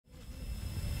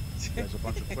There's a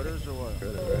bunch of quitters or what?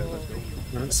 Alright, let's go.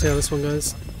 Right, let's see how this one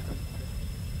goes.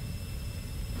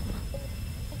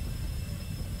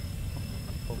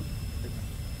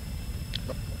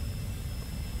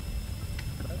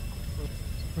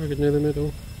 Very good near the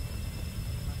middle.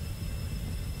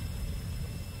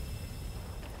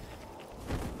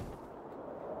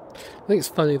 I think it's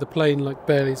funny the plane like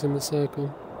barely's in the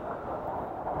circle.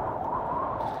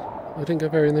 I didn't go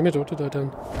very in the middle, did I,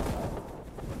 Dan?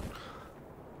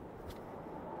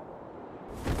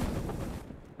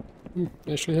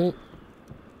 Actually hurt.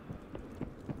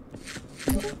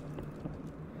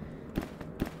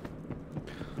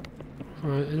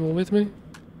 Alright, anyone with me?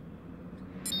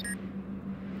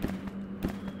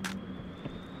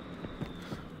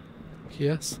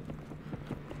 Yes.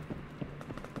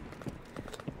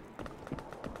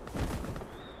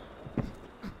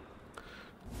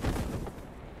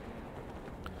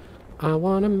 I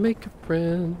wanna make a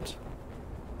friend.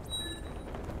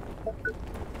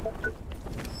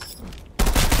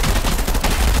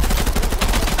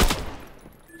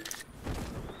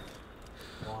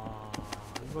 와,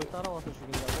 이걸 따라와서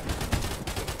죽인다고?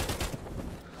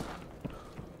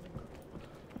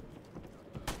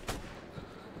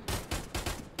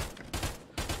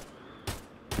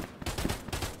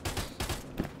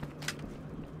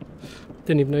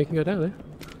 Didn't even know you can go down there.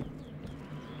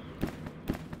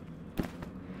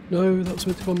 No, that was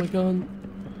meant to go on my gun.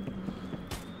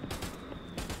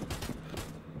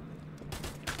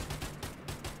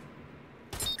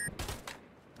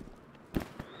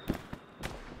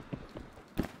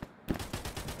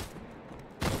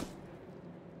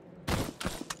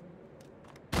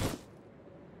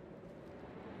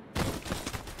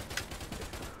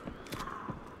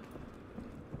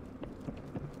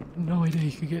 No idea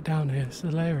you could get down here, it's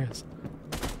hilarious.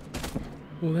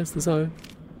 Well, there's the zone.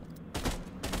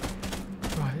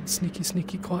 Right, sneaky,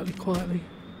 sneaky, quietly, quietly.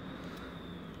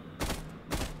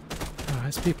 Alright,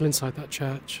 there's people inside that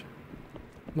church.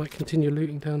 Might continue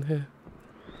looting down here.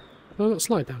 Oh, not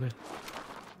slide down here.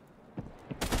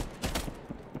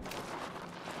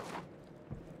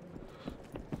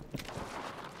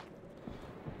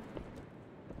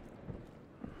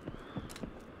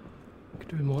 Could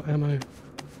do with more ammo.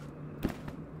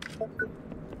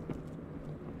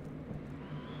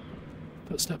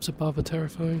 Footsteps above are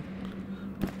terrifying.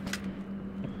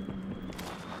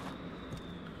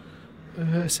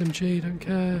 SMG, don't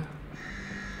care.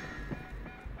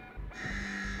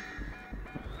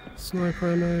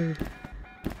 Sniper ammo.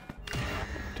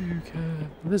 Do care.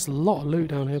 There's a lot of loot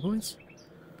down here, boys.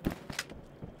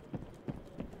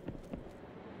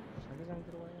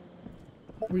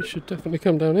 We should definitely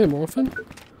come down here more often.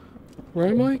 Where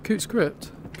am I? Coot's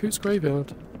Crypt. Coot's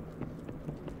Graveyard.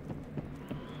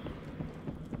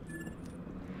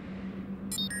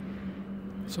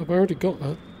 So I've already got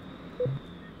that.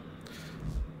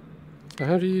 So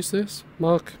how do you use this?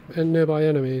 Mark nearby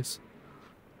enemies.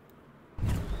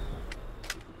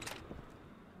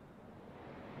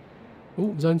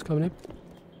 Oh, zone's coming in.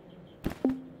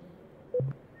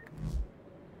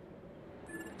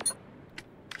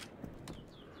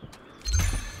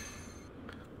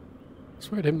 I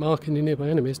swear I didn't mark any nearby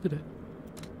enemies, did it?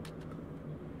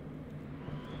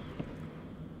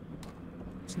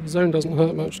 So the zone doesn't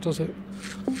hurt much, does it?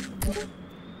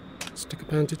 Stick a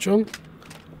bandage on.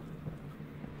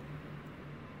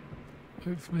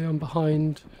 Hopefully I'm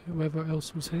behind whoever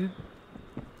else was here.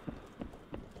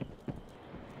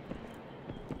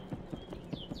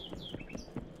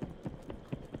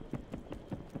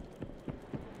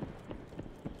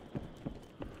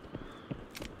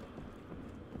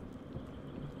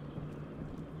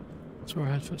 That's where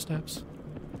I had footsteps.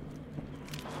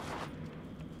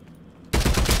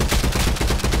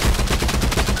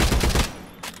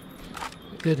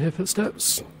 Did hear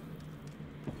footsteps.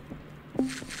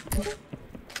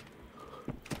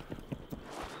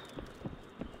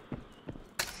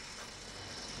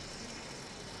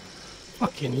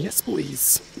 Fucking yes,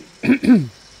 boys. Let's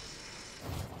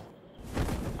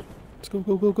go,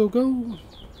 go, go, go, go.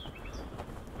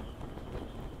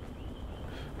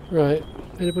 Right.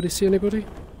 Anybody see anybody?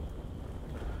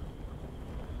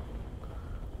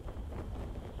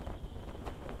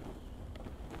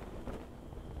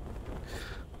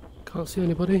 Can't see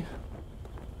anybody.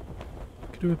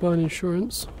 Could do with buying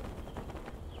insurance.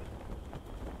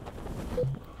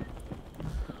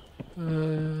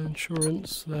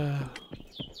 Insurance there.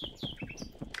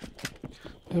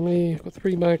 I've got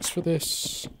 3 mags for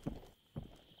this.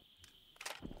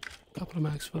 Couple of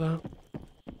mags for that.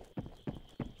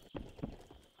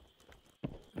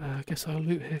 I guess I'll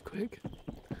loot here quick.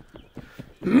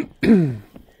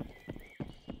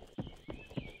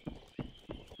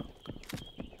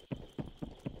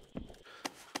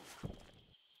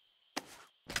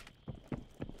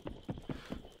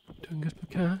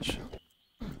 cash.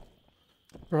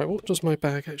 Right, what does my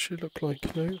bag actually look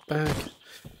like? No, bag.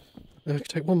 I can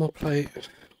take one more plate,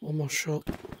 one more shot.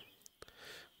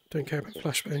 Don't care about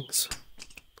flashbangs.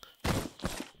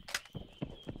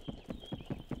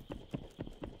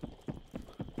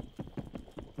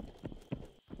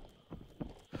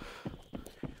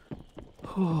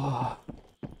 Oh.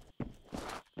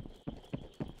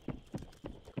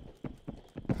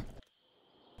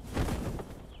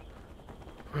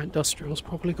 Right, industrial's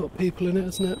probably got people in it,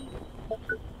 hasn't it?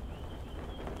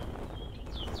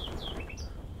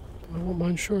 I want my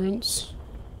insurance.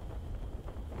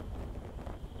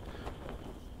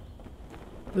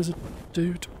 There's a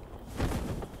dude.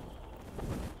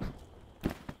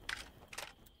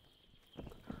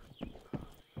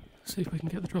 See if we can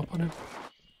get the drop on him.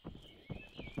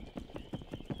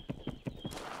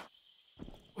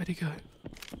 Where'd he go?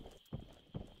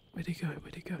 Where'd he go?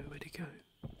 Where'd he go? Where'd he go?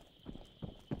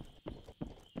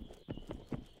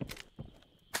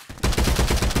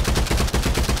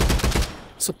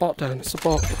 It's a bot, Dan. It's a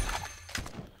bot.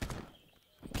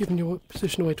 Giving your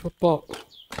position away to a bot.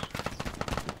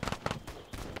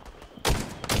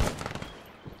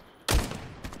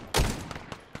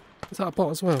 Is that a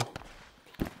bot as well?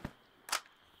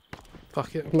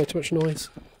 Fuck it, I've made too much noise.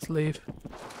 Let's leave.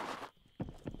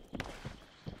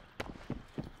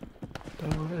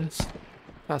 Don't know what it is.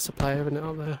 That's a player, isn't it,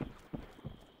 up there?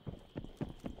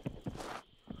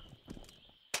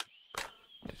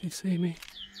 Did he see me?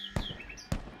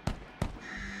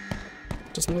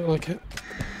 Doesn't look like it.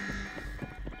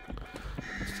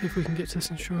 Let's see if we can get to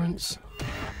this insurance.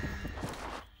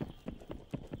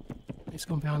 He's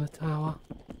gone behind the tower.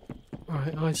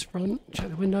 Alright, eyes front, check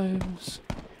the windows.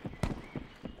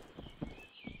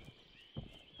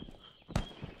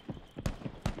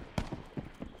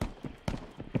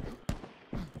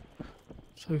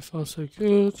 So far so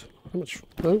good. How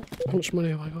much money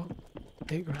have I got?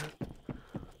 8 grand.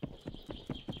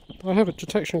 Do I have a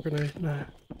detection grenade? No.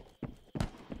 Can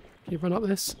you run up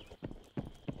this?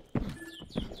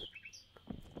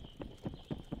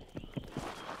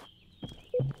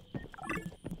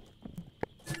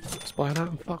 Spy that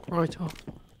and fuck right off.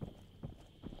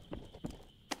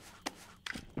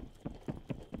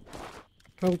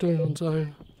 How are we doing on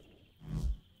zone?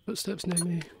 Footsteps near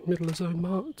me, middle of zone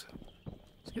marked.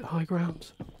 Let's get high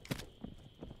ground.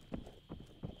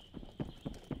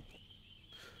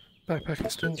 Backpack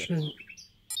extension.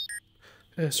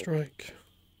 Airstrike.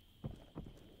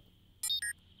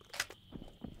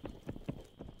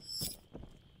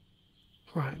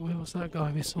 Right, where was that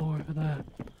guy we saw over there?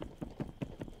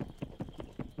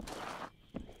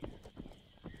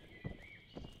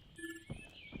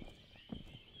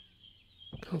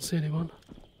 Can't see anyone.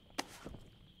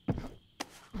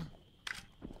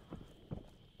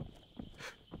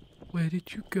 Where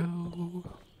did you go?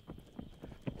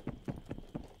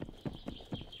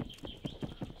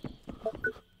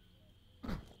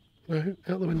 No,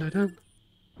 out the window, Dan.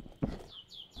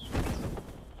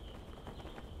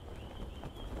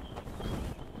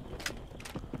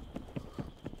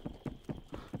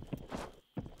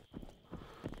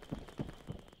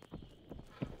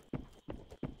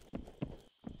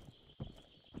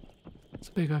 It's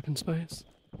a big open space.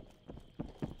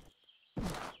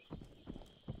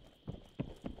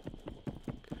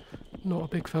 Not a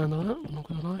big fan of that, I'm not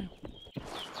gonna lie.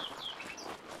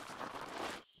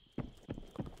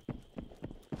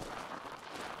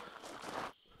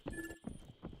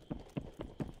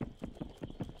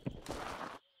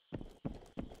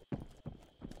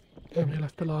 How many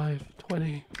left alive?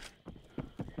 20.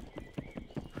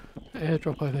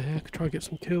 Airdrop over here, could try and get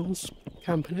some kills.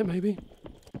 Camping it maybe.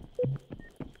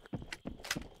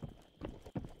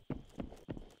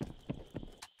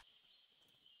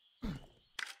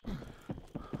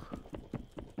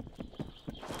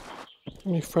 How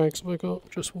many frags have I got?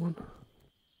 Just one.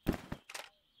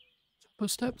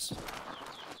 Footsteps?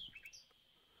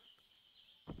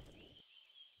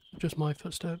 Just my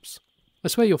footsteps. I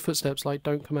swear your footsteps like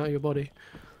don't come out of your body.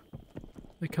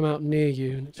 They come out near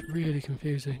you and it's really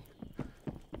confusing.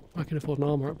 I can afford an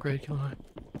armor upgrade, can't I?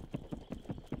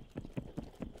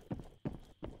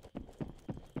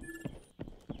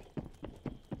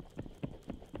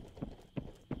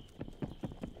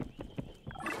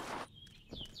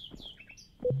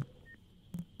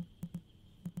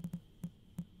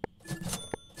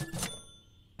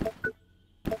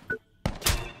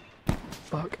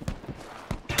 Fuck.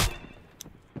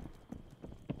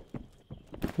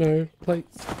 No,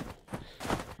 plates.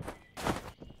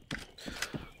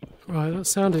 Right, that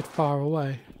sounded far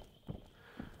away.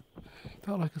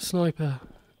 Felt like a sniper.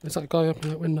 There's that guy up in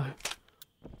that window.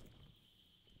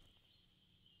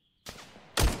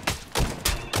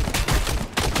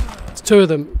 two of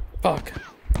them. Fuck.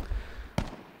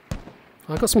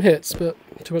 I got some hits, but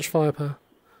too much firepower.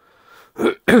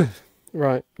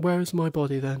 Right, where is my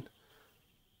body then?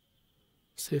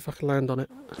 See if I can land on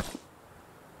it.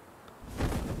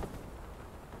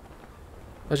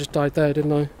 I just died there,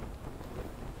 didn't I?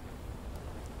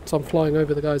 So I'm flying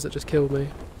over the guys that just killed me.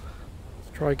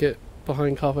 Try and get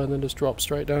behind cover and then just drop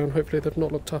straight down. Hopefully they've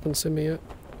not looked up and seen me yet.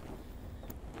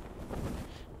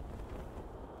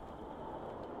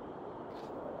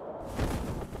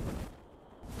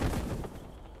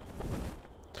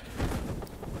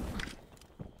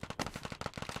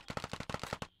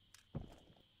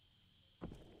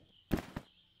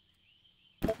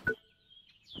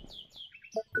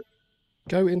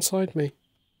 Go inside me.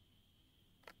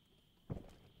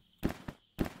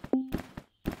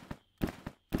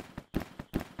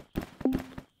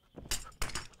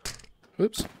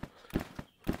 Oops.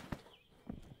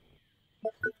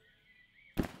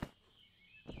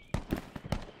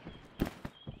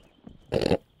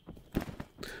 Is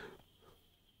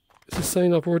this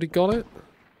saying I've already got it?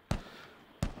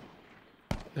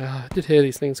 Ah, I did hear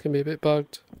these things can be a bit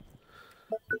bugged.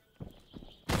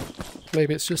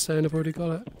 Maybe it's just saying I've already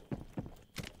got it.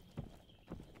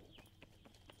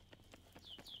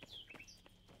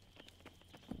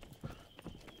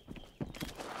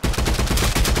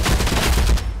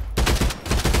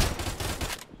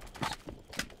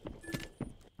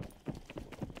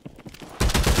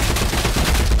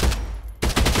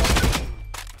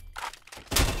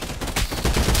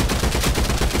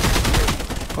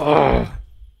 Oh.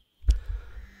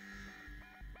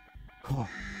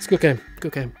 It's a good game.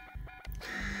 Good game.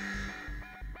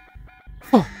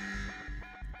 Oh.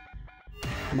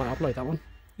 I might upload that one.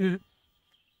 Yeah.